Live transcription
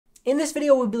In this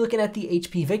video, we'll be looking at the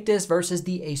HP Victus versus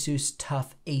the Asus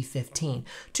TUF A15.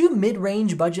 Two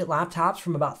mid-range budget laptops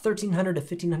from about $1,300 to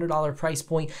 $1,500 price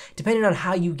point, depending on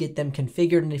how you get them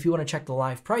configured. And if you want to check the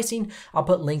live pricing, I'll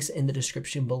put links in the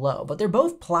description below. But they're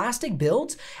both plastic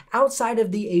builds outside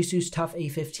of the Asus TUF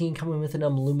A15, coming with an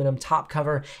aluminum top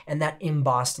cover and that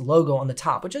embossed logo on the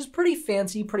top, which is pretty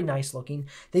fancy, pretty nice looking.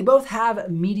 They both have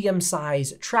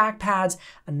medium-sized trackpads,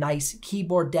 a nice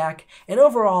keyboard deck, and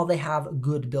overall they have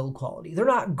good build quality. They're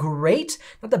not great,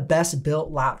 not the best built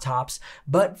laptops,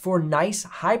 but for nice,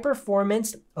 high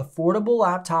performance, affordable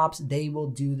laptops, they will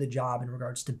do the job in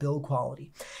regards to build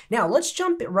quality. Now, let's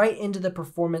jump right into the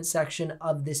performance section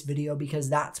of this video because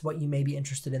that's what you may be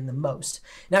interested in the most.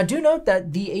 Now, do note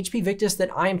that the HP Victus that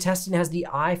I am testing has the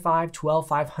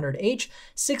i5-12500H,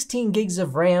 16 gigs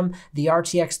of RAM, the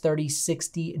RTX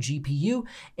 3060 GPU,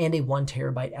 and a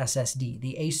 1TB SSD.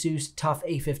 The Asus TUF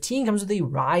A15 comes with a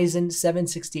Ryzen 7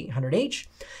 6800H,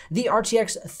 the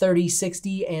RTX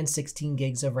 3060 and 16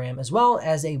 gigs of RAM, as well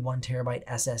as a 1TB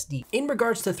SSD. In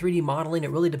regards to 3D modeling, it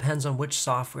really depends on which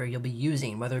software you'll be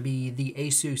using, whether it be the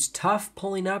Asus TUF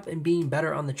pulling up and being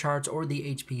better on the charts or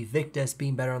the HP Victus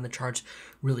being better on the charts.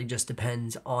 Really just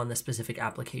depends on the specific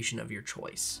application of your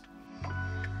choice.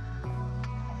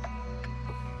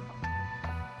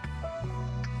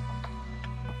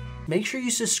 Make sure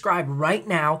you subscribe right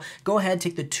now. Go ahead,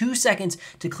 take the 2 seconds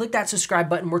to click that subscribe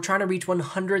button. We're trying to reach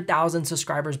 100,000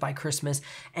 subscribers by Christmas,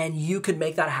 and you could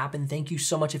make that happen. Thank you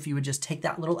so much if you would just take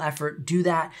that little effort, do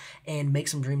that, and make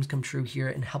some dreams come true here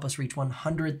and help us reach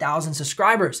 100,000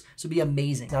 subscribers. So it'd be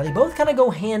amazing. Now, they both kind of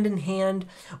go hand in hand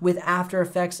with After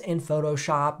Effects and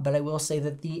Photoshop, but I will say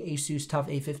that the Asus TUF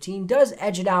A15 does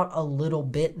edge it out a little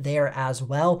bit there as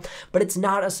well, but it's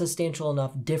not a substantial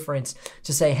enough difference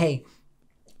to say, hey,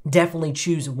 definitely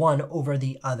choose one over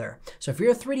the other. So if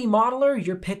you're a 3D modeler,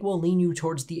 your pick will lean you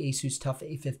towards the Asus TUF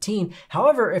A15.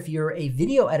 However, if you're a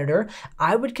video editor,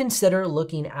 I would consider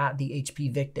looking at the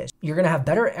HP Victus. You're gonna have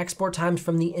better export times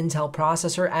from the Intel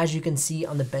processor, as you can see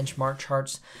on the benchmark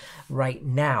charts right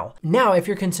now. Now, if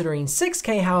you're considering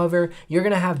 6K, however, you're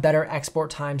gonna have better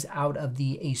export times out of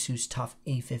the Asus TUF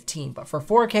A15. But for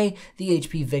 4K, the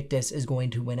HP Victus is going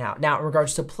to win out. Now, in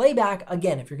regards to playback,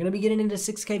 again, if you're gonna be getting into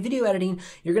 6K video editing,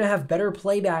 you're gonna have better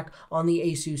playback on the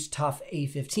Asus TUF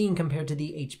A15 compared to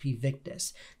the HP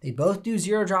Victus. They both do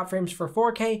 0 drop frames for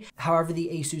 4K. However, the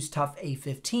Asus TUF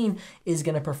A15 is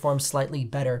gonna perform slightly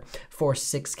better for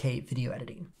 6K video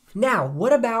editing. Now,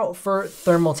 what about for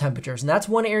thermal temperatures? And that's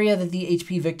one area that the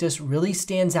HP Victus really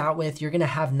stands out with. You're gonna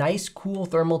have nice, cool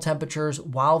thermal temperatures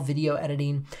while video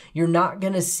editing. You're not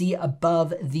gonna see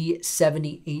above the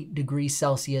 78 degrees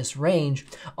Celsius range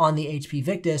on the HP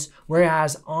Victus,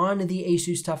 whereas on the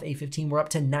Asus TUF A15, we're up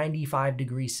to 95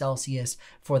 degrees Celsius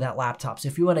for that laptop. So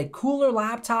if you want a cooler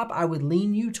laptop, I would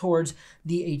lean you towards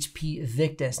the HP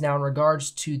Victus. Now, in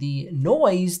regards to the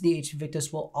noise, the HP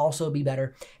Victus will also be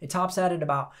better. It tops out at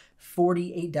about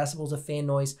 48 decibels of fan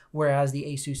noise, whereas the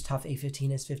Asus TUF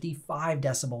A15 is 55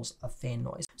 decibels of fan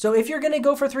noise. So if you're gonna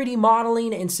go for 3D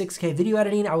modeling and 6K video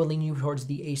editing, I would lean you towards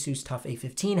the Asus TUF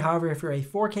A15. However, if you're a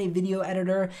 4K video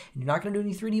editor and you're not gonna do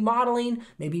any 3D modeling,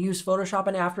 maybe use Photoshop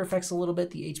and After Effects a little bit,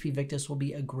 the HP Victus will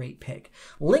be a great pick.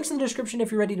 Links in the description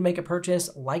if you're ready to make a purchase.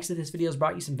 Likes if this video has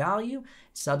brought you some value.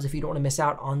 Subs if you don't wanna miss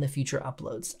out on the future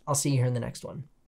uploads. I'll see you here in the next one.